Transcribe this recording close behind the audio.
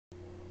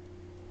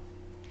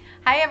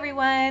Hi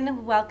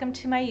everyone, welcome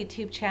to my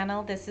YouTube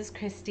channel. This is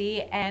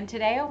Christy, and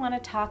today I want to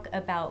talk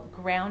about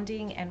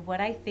grounding and what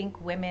I think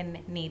women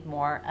need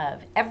more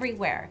of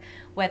everywhere,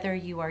 whether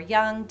you are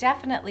young,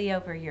 definitely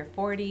over your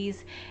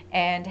 40s,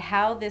 and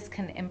how this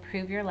can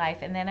improve your life.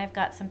 And then I've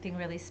got something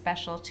really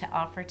special to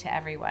offer to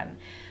everyone.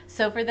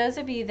 So for those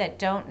of you that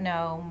don't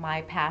know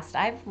my past,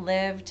 I've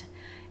lived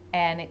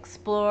and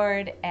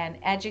explored and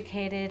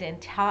educated and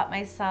taught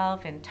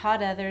myself and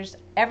taught others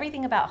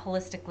everything about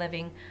holistic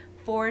living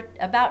for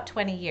about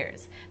 20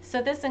 years.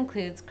 So this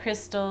includes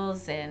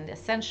crystals and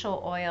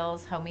essential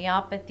oils,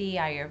 homeopathy,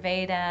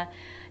 Ayurveda,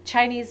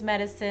 Chinese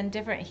medicine,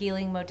 different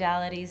healing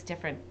modalities,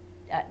 different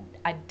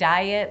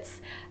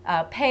diets,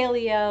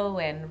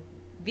 paleo and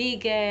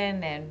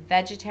vegan and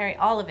vegetarian,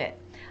 all of it.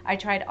 I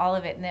tried all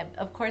of it. And then,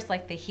 of course,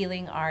 like the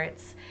healing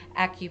arts,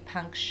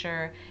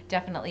 acupuncture,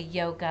 definitely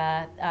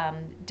yoga,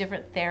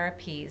 different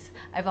therapies.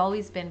 I've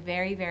always been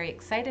very, very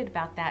excited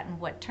about that. And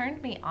what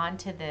turned me on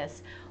to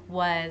this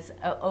was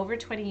over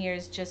 20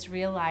 years just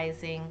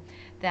realizing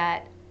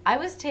that I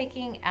was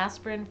taking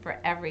aspirin for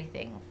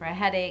everything, for a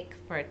headache,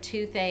 for a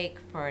toothache,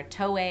 for a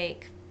toe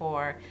ache,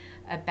 for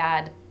a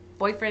bad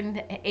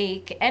boyfriend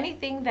ache,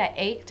 anything that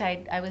ached,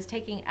 I was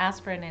taking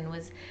aspirin and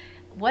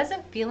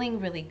wasn't feeling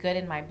really good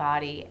in my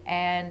body.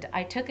 And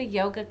I took a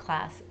yoga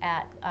class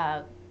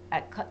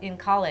in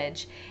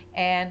college,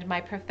 and my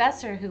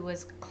professor, who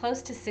was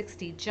close to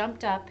 60,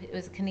 jumped up. It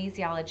was a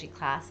kinesiology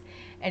class,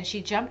 and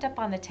she jumped up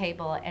on the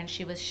table and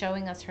she was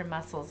showing us her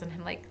muscles. And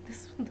I'm like,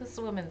 this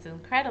woman's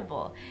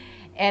incredible.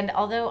 And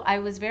although I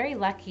was very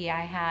lucky,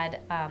 I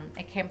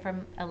came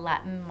from a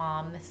Latin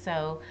mom,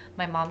 so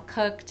my mom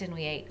cooked and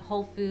we ate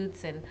whole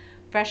foods and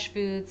fresh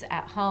foods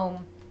at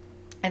home.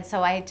 And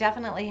so I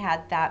definitely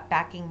had that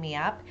backing me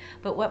up.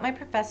 But what my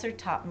professor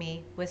taught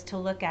me was to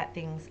look at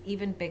things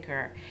even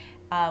bigger.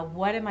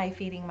 What am I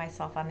feeding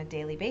myself on a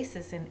daily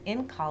basis? And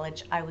in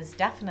college, I was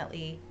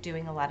definitely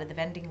doing a lot of the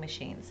vending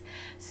machines.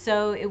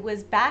 So it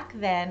was back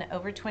then,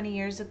 over 20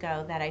 years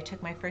ago, that I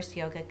took my first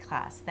yoga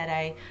class, that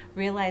I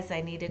realized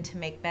I needed to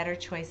make better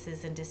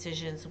choices and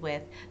decisions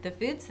with the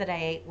foods that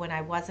I ate when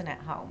I wasn't at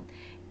home.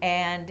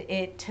 And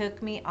it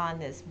took me on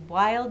this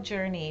wild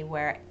journey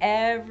where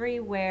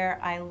everywhere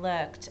I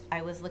looked,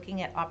 I was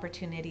looking at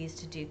opportunities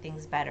to do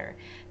things better.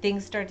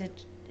 Things started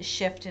to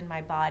shift in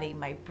my body,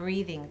 my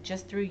breathing,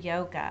 just through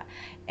yoga.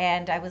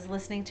 And I was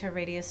listening to a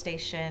radio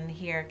station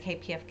here,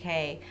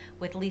 KPFK,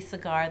 with Lisa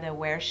Garr, the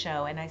Aware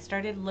Show, and I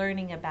started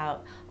learning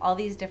about all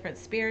these different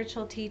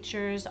spiritual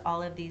teachers,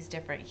 all of these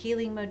different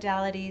healing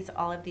modalities,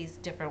 all of these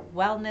different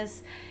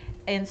wellness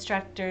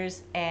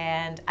instructors,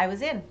 and I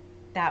was in.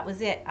 That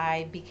was it.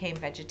 I became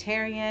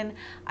vegetarian.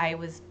 I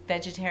was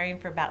vegetarian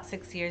for about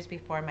 6 years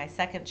before my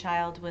second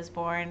child was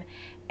born,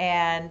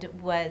 and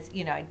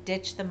I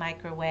ditched the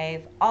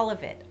microwave, all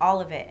of it, all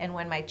of it. And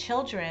when my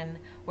children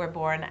were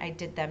born, I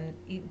did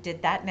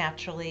that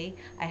naturally.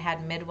 I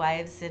had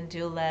midwives and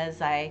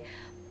doulas.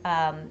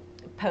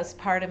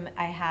 Postpartum,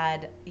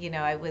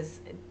 I was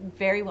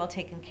very well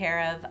taken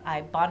care of.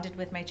 I bonded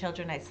with my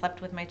children. I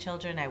slept with my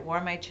children. I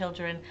wore my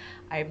children.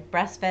 I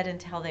breastfed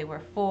until they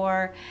were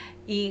 4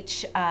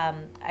 each.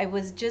 I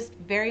was just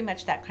very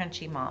much that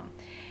crunchy mom.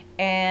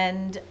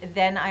 And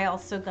then I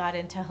also got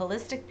into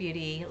holistic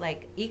beauty,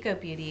 like eco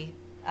beauty,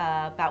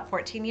 about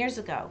 14 years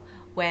ago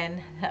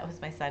when that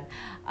was my son,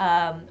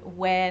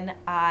 when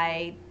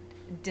I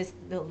just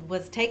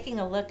was taking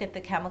a look at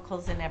the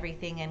chemicals and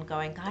everything and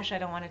going, gosh, I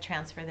don't want to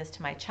transfer this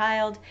to my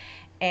child.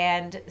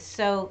 And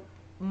so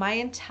my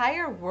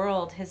entire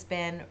world has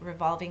been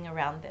revolving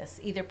around this,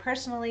 either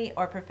personally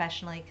or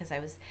professionally, because I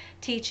was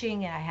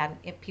teaching and I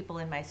had people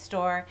in my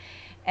store.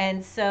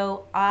 And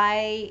so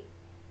I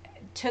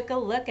took a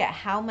look at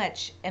how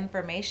much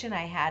information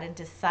I had and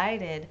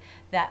decided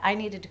that I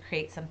needed to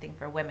create something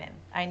for women.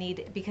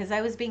 Because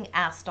I was being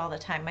asked all the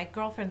time. My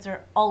girlfriends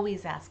are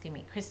always asking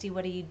me, Christy,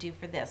 what do you do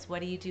for this?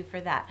 What do you do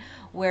for that?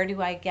 Where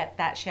do I get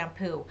that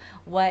shampoo?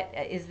 What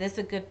is this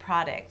a good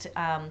product?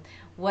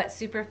 What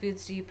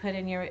superfoods do you put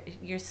in your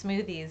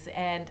smoothies?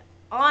 And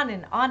on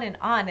and on and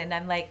on. And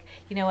I'm like,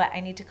 you know what? I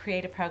need to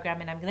create a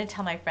program, and I'm going to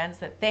tell my friends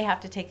that they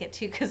have to take it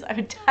too, because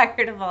I'm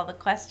tired of all the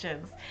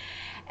questions.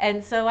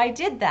 And so I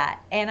did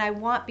that. And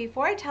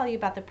before I tell you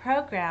about the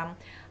program,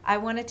 I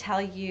want to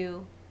tell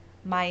you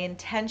my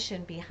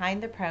intention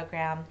behind the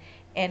program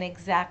and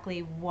exactly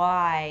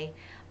why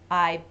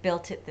I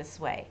built it this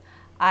way.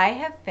 I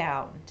have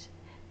found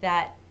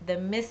that the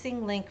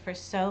missing link for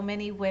so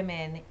many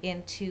women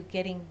into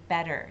getting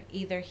better,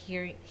 either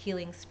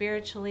healing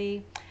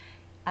spiritually,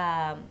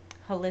 um,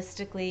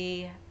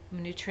 holistically,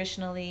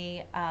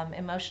 nutritionally,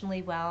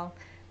 emotionally well,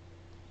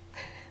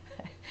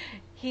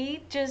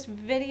 he just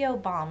video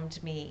bombed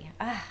me.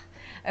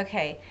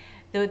 Okay.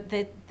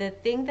 The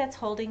thing that's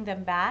holding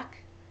them back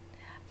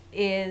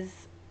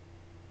is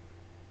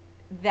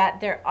that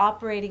they're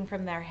operating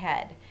from their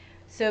head.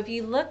 So if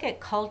you look at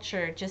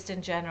culture just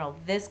in general,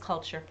 this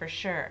culture for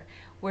sure,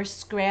 we're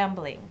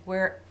scrambling.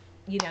 We're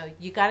you know,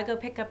 you got to go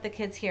pick up the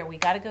kids here. We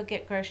got to go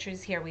get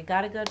groceries here. We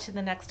got to go to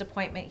the next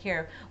appointment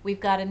here. We've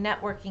got a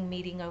networking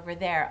meeting over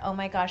there. Oh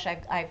my gosh,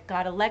 I've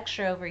got a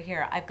lecture over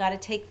here. I've got to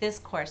take this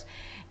course.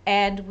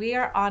 And we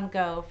are on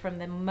go from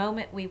the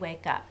moment we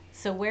wake up.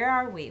 So where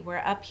are we? We're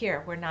up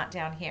here. We're not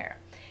down here.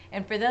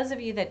 And for those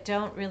of you that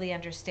don't really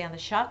understand the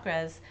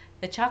chakras,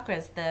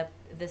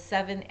 the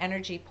 7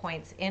 energy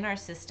points in our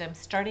system,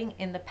 starting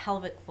in the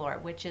pelvic floor,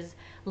 which is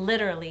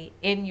literally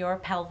in your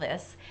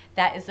pelvis,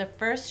 that is the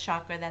first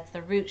chakra. That's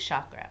the root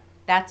chakra.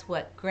 That's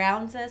what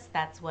grounds us.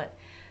 That's what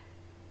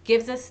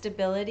gives us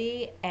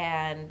stability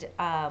and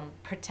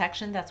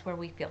protection. That's where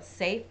we feel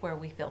safe, where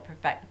we feel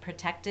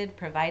protected,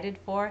 provided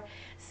for,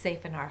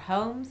 safe in our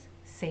homes,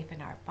 safe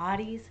in our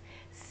bodies,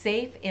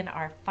 safe in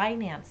our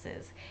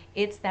finances.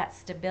 It's that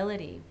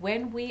stability.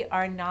 When we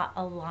are not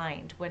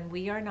aligned, when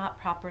we are not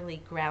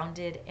properly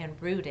grounded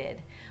and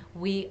rooted,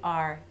 we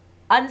are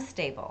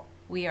unstable.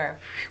 We are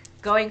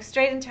going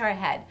straight into our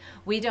head.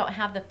 We don't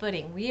have the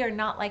footing. We are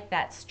not like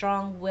that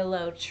strong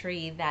willow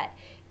tree that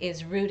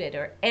is rooted,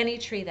 or any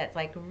tree that's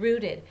like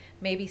rooted,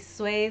 maybe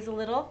sways a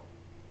little,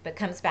 but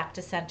comes back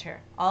to center.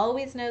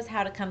 Always knows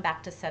how to come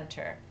back to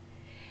center.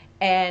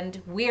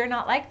 And we are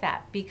not like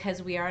that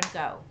because we are on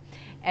go.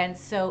 And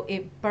so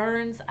it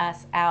burns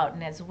us out.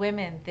 And as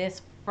women,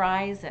 this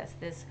fries us.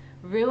 This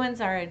ruins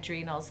our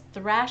adrenals,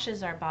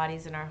 thrashes our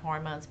bodies and our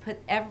hormones,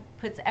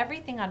 puts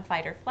everything on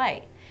fight or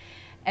flight.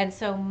 And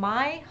so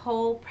my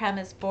whole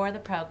premise for the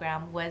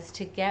program was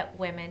to get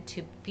women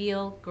to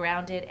feel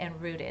grounded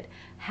and rooted.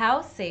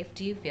 How safe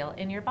do you feel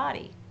in your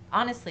body?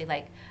 Honestly,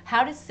 like,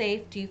 how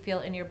safe do you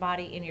feel in your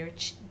body, in your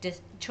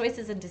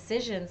choices and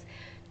decisions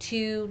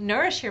to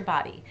nourish your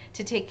body,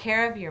 to take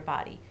care of your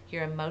body,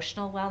 your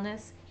emotional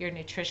wellness, your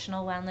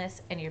nutritional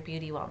wellness, and your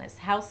beauty wellness?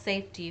 How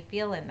safe do you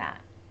feel in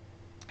that?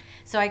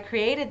 So I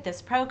created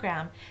this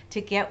program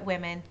to get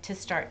women to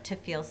start to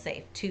feel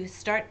safe, to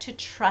start to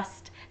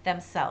trust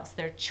themselves,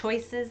 their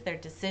choices, their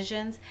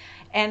decisions.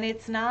 And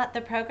it's not,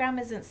 the program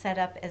isn't set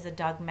up as a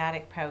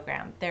dogmatic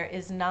program. There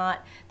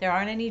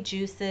aren't any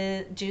juice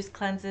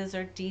cleanses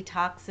or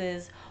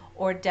detoxes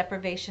or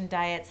deprivation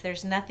diets.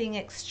 There's nothing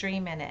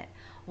extreme in it.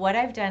 What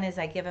I've done is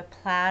I give a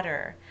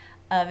platter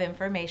of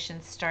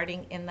information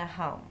starting in the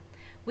home.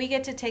 We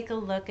get to take a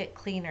look at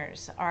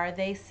cleaners. Are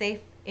they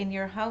safe in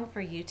your home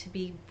for you to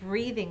be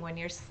breathing when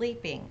you're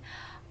sleeping?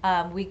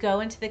 We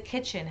go into the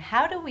kitchen.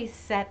 How do we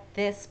set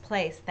this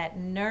place that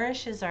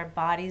nourishes our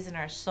bodies and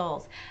our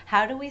souls?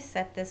 How do we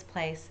set this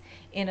place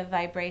in a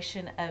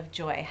vibration of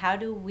joy? How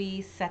do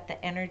we set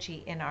the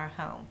energy in our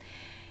home?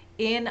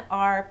 In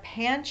our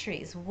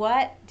pantries,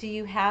 what do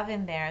you have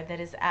in there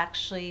that is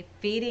actually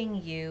feeding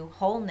you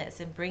wholeness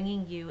and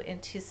bringing you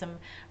into some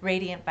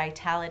radiant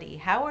vitality?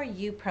 How are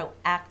you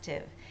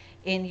proactive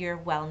in your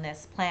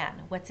wellness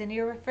plan? What's in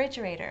your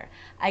refrigerator?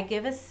 I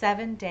give a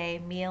 7-day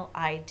meal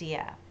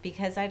idea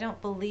because I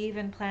don't believe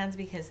in plans,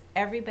 because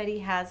everybody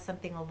has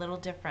something a little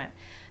different.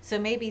 So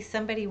maybe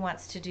somebody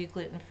wants to do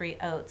gluten-free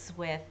oats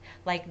with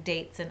like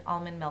dates and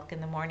almond milk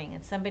in the morning,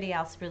 and somebody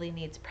else really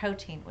needs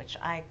protein, which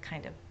I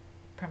kind of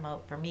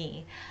promote for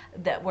me,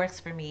 that works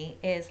for me,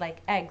 is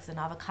like eggs and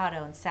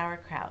avocado and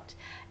sauerkraut.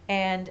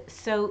 And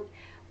so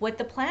what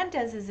the plan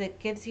does is it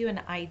gives you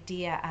an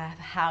idea of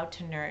how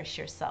to nourish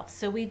yourself.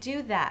 So we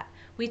do that.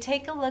 We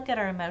take a look at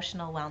our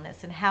emotional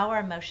wellness and how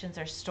our emotions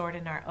are stored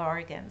in our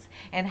organs,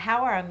 and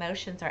how our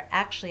emotions are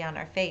actually on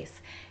our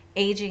face,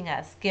 aging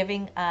us,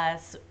 giving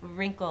us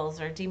wrinkles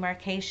or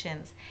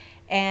demarcations.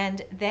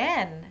 And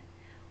then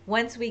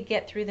once we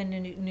get through the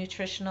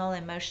nutritional,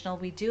 emotional,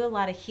 we do a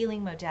lot of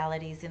healing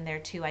modalities in there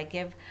too. I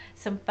give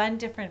some fun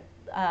different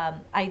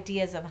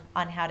ideas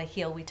on how to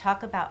heal. We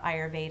talk about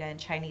Ayurveda and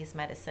Chinese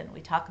medicine.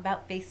 We talk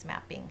about face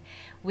mapping.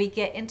 We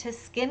get into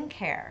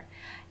skincare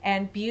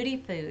and beauty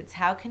foods.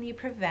 How can you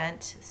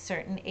prevent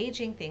certain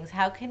aging things?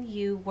 How can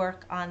you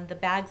work on the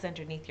bags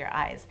underneath your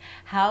eyes?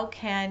 How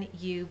can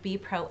you be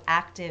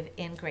proactive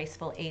in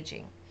graceful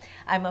aging?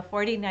 I'm a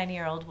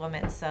 49-year-old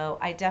woman, so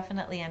I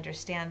definitely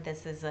understand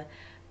this is a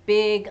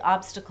big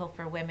obstacle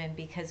for women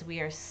because we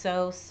are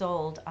so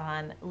sold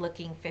on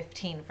looking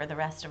 15 for the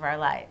rest of our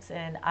lives.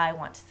 And I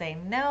want to say,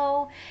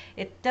 no,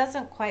 it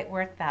doesn't quite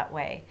work that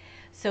way.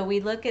 So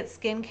we look at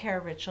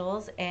skincare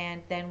rituals,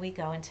 and then we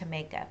go into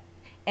makeup.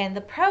 And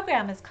the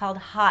program is called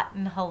Hot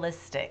and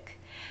Holistic.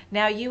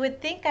 Now, you would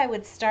think I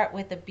would start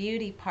with the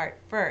beauty part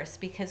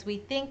first, because we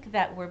think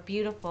that we're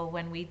beautiful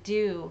when we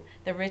do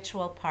the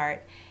ritual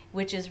part,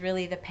 which is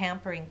really the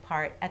pampering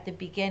part at the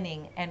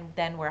beginning, and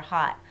then we're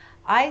hot.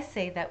 I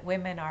say that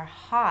women are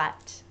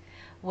hot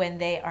when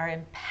they are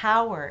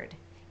empowered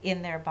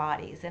in their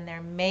bodies and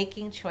they're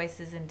making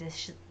choices and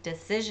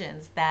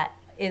decisions that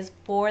is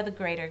for the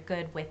greater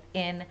good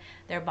within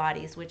their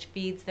bodies, which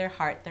feeds their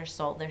heart, their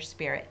soul, their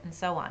spirit, and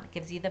so on. It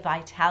gives you the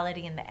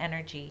vitality and the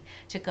energy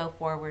to go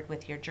forward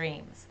with your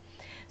dreams.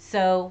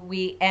 So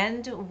we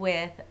end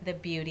with the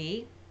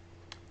beauty.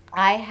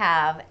 I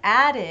have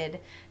added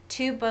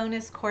 2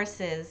 bonus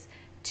courses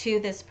to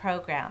this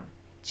program.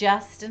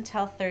 just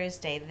until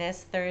Thursday,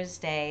 this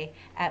Thursday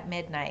at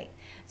midnight.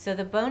 So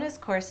the bonus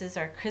courses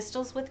are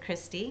Crystals with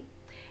Christy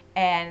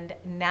and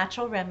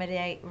Natural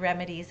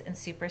Remedies and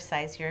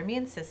Supersize Your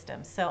Immune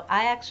System. So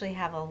I actually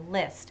have a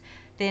list.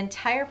 The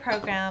entire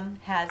program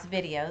has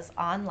videos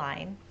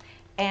online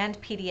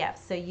and PDFs.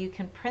 So you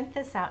can print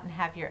this out and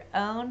have your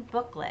own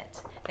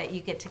booklet that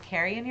you get to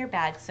carry in your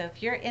bag. So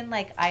if you're in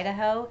like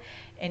Idaho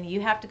and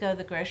you have to go to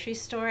the grocery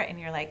store and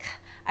you're like,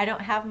 I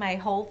don't have my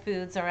Whole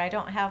Foods or I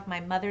don't have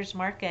my Mother's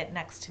Market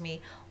next to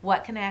me,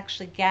 what can I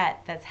actually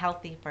get that's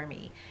healthy for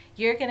me?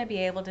 You're going to be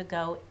able to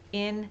go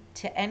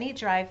into any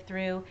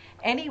drive-through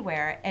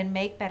anywhere and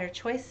make better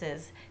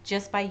choices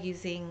just by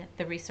using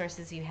the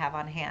resources you have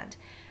on hand.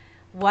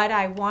 What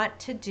I want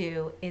to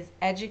do is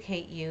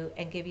educate you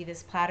and give you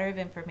this platter of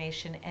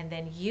information, and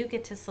then you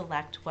get to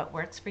select what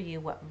works for you,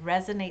 what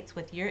resonates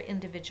with your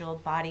individual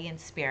body and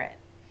spirit.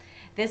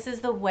 This is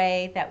the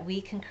way that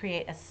we can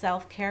create a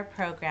self-care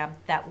program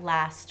that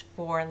lasts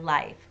for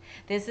life.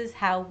 This is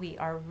how we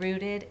are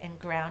rooted and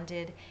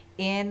grounded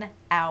in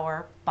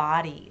our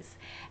bodies.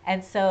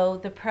 And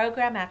so the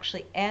program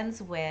actually ends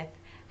with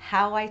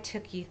how I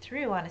took you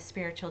through on a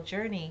spiritual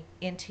journey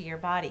into your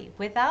body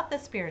without the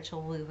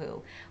spiritual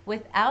woo-hoo,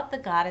 without the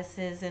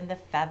goddesses and the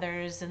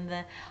feathers and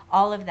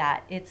all of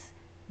that. It's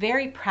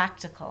very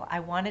practical. I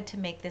wanted to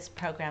make this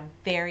program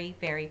very,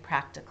 very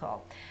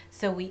practical.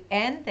 So we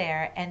end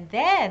there, and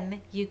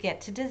then you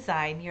get to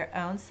design your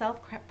own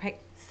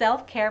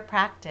self-care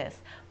practice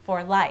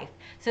for life.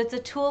 So it's a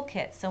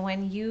toolkit. So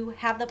when you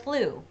have the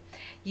flu,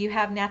 you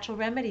have natural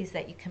remedies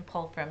that you can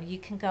pull from. You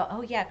can go,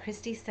 oh yeah,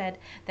 Christy said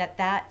that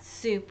that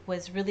soup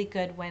was really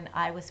good when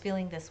I was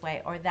feeling this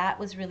way, or that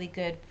was really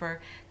good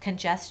for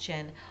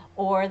congestion,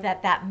 or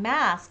that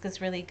mask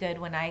is really good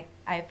when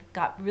I've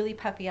got really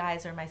puffy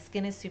eyes or my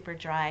skin is super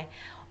dry,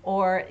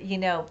 or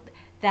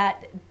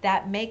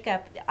that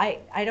makeup,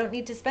 I don't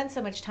need to spend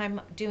so much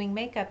time doing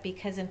makeup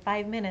because in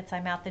 5 minutes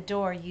I'm out the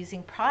door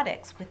using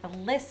products with a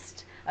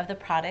list of the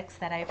products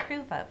that I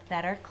approve of,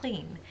 that are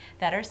clean,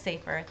 that are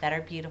safer, that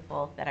are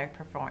beautiful, that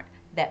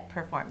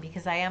perform,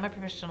 because I am a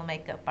professional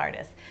makeup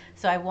artist.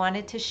 So I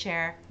wanted to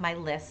share my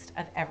list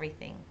of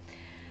everything.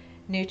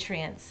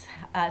 Nutrients,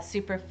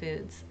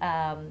 superfoods,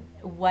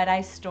 what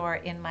I store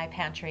in my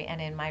pantry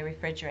and in my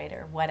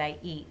refrigerator, what I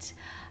eat,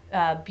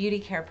 beauty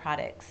care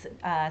products,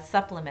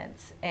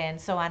 supplements, and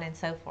so on and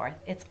so forth.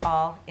 It's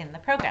all in the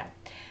program.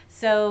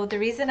 So the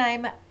reason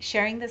I'm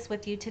sharing this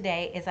with you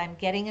today is I'm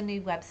getting a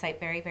new website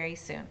very, very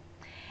soon.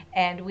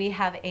 And we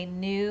have a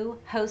new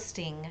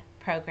hosting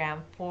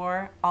program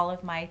for all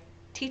of my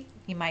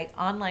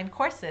online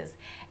courses.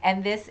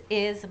 And this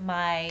is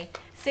my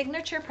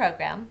signature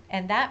program,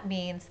 and that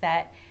means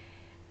that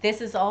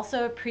this is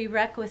also a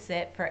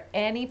prerequisite for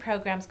any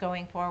programs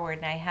going forward.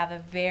 And I have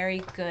a very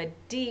good,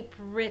 deep,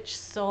 rich,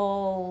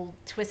 soul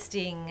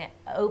twisting,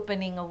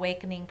 opening,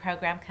 awakening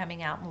program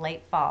coming out in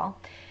late fall.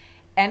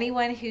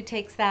 Anyone who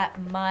takes that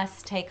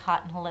must take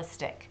Hot and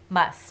Holistic,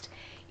 must.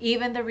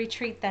 Even the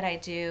retreat that I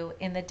do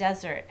in the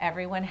desert,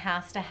 everyone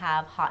has to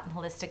have Hot and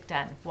Holistic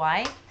done.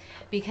 Why?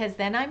 Because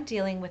then I'm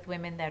dealing with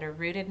women that are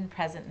rooted and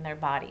present in their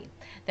body.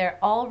 They're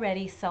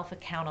already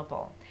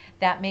self-accountable.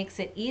 That makes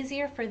it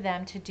easier for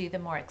them to do the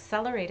more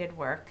accelerated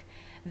work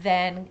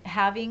than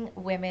having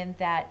women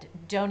that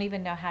don't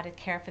even know how to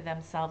care for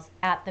themselves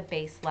at the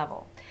base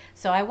level.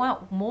 So I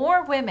want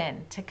more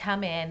women to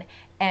come in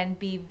and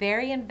be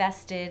very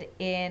invested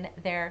in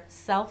their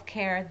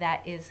self-care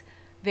that is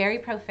very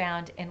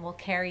profound and will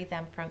carry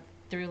them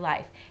through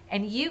life.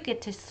 And you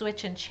get to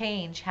switch and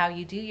change how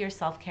you do your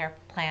self-care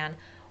plan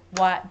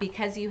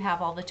because you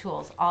have all the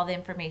tools, all the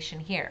information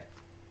here.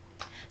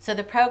 So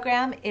the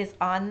program is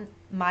on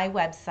my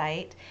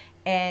website,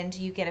 and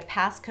you get a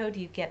passcode,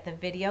 you get the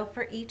video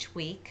for each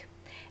week,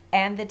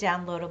 and the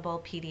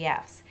downloadable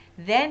PDFs.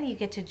 Then you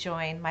get to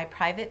join my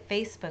private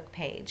Facebook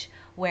page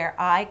where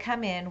I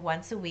come in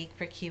once a week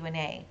for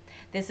Q&A.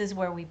 This is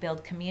where we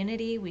build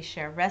community, we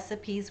share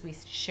recipes, we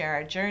share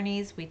our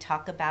journeys, we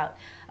talk about,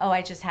 oh,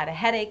 I just had a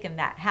headache and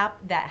that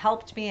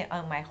helped me,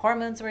 oh, my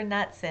hormones were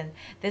nuts and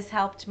this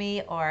helped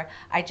me, or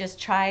I just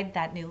tried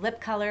that new lip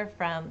color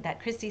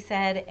that Christy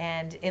said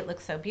and it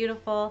looks so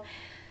beautiful.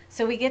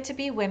 So we get to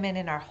be women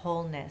in our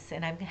wholeness,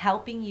 and I'm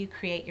helping you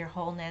create your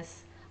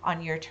wholeness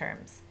on your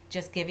terms,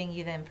 just giving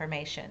you the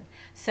information.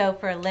 So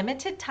for a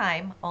limited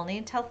time, only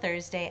until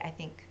Thursday, I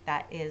think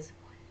that is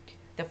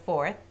the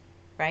 4th,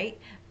 right?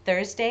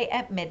 Thursday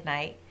at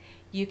midnight,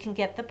 you can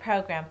get the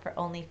program for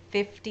only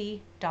 $50.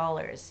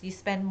 You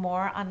spend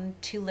more on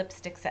 2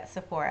 lipsticks at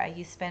Sephora.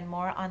 You spend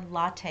more on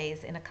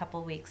lattes in a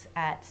couple weeks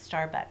at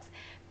Starbucks.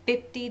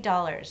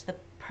 $50. The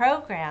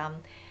program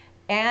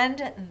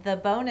and the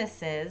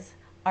bonuses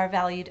are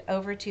valued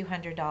over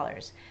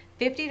 $200.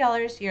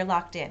 $50, you're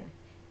locked in.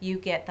 You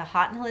get the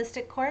Hot and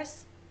Holistic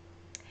course,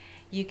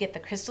 you get the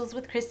Crystals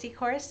with Christy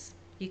course,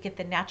 you get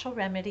the Natural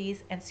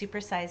Remedies and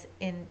Supersize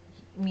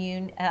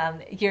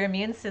your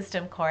Immune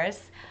System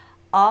course,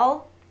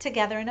 all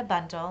together in a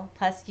bundle,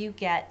 plus you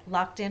get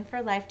locked in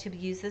for life to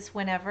use this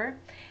whenever,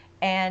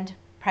 and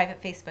private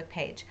Facebook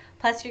page.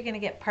 Plus, you're going to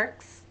get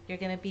perks. You're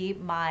going to be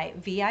my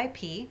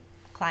VIP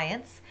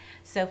clients.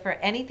 So for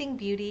anything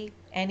beauty,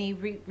 any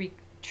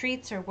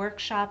retreats or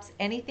workshops,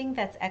 anything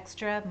that's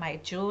extra, my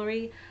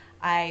jewelry,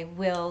 I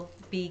will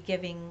be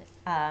giving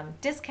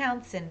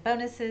discounts and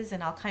bonuses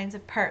and all kinds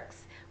of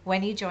perks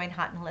when you join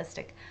Hot and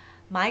Holistic.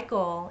 My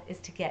goal is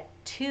to get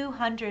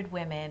 200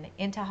 women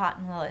into Hot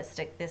and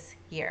Holistic this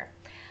year.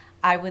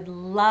 I would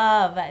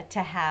love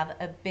to have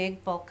a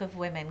big bulk of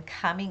women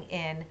coming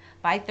in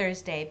by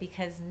Thursday,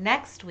 because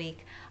next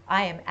week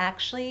I am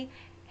actually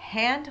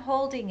hand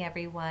holding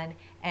everyone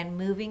and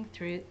moving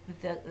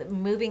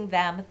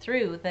them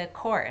through the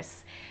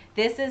course.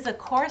 This is a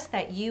course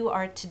that you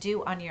are to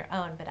do on your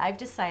own, but I've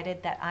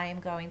decided that I am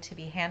going to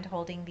be hand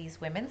holding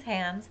these women's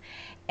hands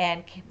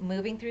and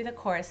moving through the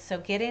course. So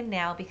get in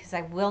now, because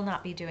I will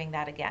not be doing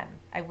that again.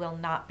 I will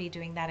not be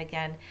doing that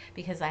again,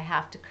 because I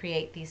have to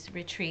create these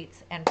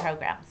retreats and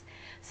programs.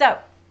 So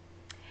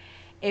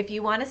if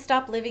you want to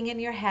stop living in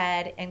your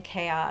head and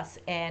chaos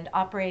and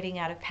operating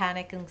out of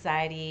panic,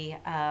 anxiety,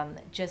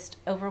 just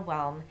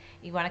overwhelm,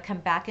 you want to come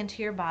back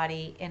into your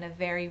body in a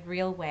very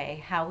real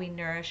way, how we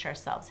nourish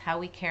ourselves, how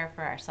we care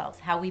for ourselves,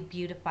 how we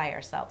beautify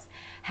ourselves,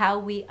 how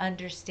we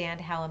understand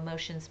how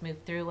emotions move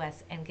through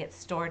us and get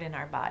stored in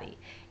our body.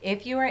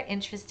 If you are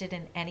interested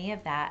in any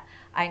of that,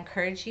 I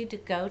encourage you to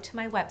go to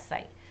my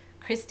website,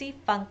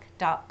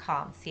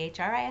 ChristyFunk.com,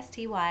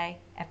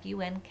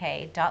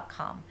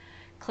 ChristyFunk.com.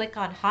 Click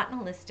on Hot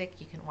and Holistic.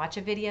 You can watch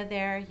a video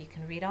there. You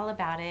can read all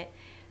about it.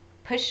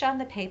 Push on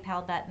the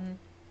PayPal button.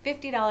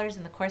 $50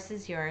 and the course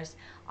is yours.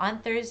 On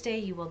Thursday,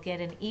 you will get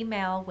an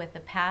email with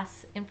the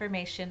passcode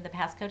information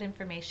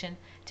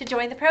to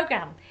join the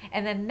program.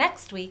 And then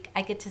next week,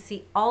 I get to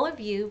see all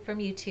of you from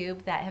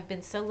YouTube that have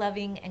been so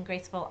loving and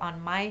graceful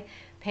on my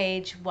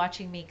page,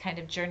 watching me kind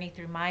of journey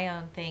through my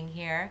own thing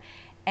here.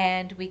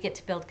 And we get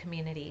to build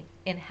community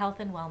in health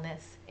and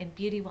wellness, in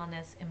beauty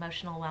wellness,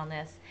 emotional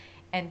wellness,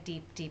 and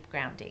deep, deep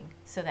grounding,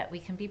 so that we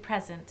can be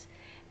present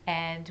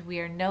and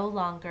we are no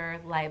longer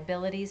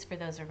liabilities for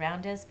those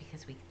around us,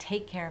 because we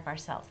take care of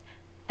ourselves.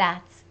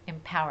 That's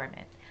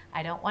empowerment.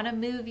 I don't want to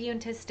move you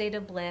into a state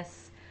of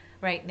bliss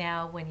right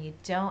now when you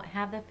don't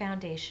have the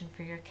foundation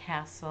for your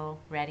castle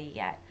ready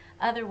yet.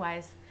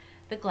 Otherwise,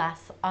 the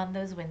glass on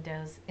those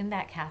windows in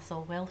that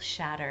castle will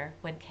shatter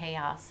when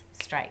chaos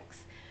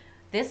strikes.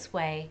 This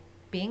way,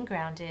 being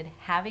grounded,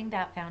 having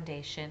that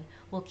foundation,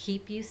 will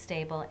keep you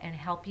stable and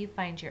help you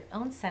find your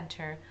own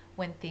center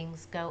when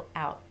things go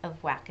out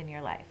of whack in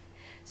your life.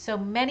 So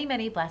many,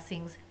 many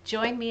blessings.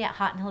 Join me at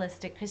Hot and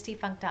Holistic,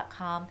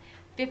 ChristyFunk.com.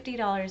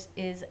 $50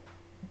 is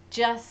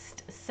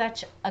just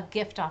such a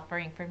gift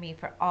offering for me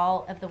for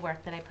all of the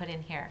work that I put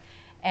in here.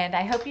 And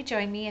I hope you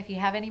join me. If you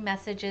have any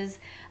messages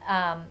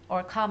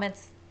or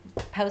comments,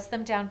 post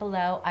them down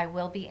below. I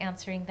will be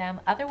answering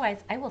them.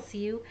 Otherwise, I will see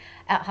you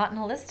at Hot and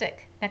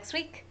Holistic next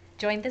week.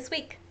 Join this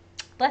week.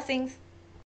 Blessings.